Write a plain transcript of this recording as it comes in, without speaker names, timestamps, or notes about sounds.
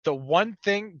The one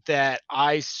thing that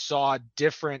I saw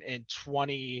different in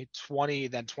 2020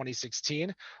 than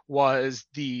 2016 was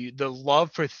the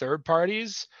love for third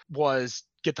parties was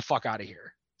get the fuck out of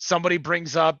here. Somebody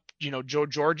brings up, Joe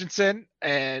Jorgensen,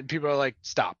 and people are like,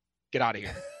 stop, get out of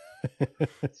here.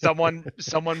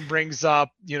 Someone brings up,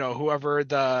 whoever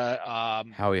the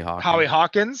Howie Howie Hawkins.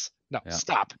 Hawkins. No, Yeah.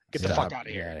 stop, get the fuck Stop. out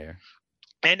of Get here. out of here.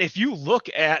 And if you look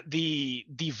at the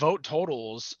vote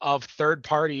totals of third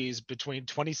parties between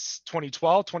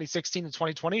 2012, 2016, and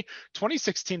 2020,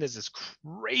 2016 is this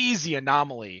crazy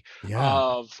anomaly Yeah.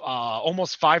 of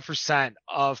almost 5%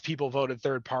 of people voted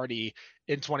third party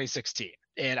in 2016.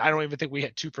 And I don't even think we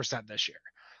hit 2% this year.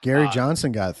 Gary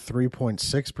Johnson got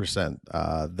 3.6%.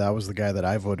 That was the guy that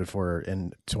I voted for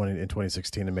in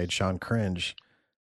 2016 and made Sean cringe.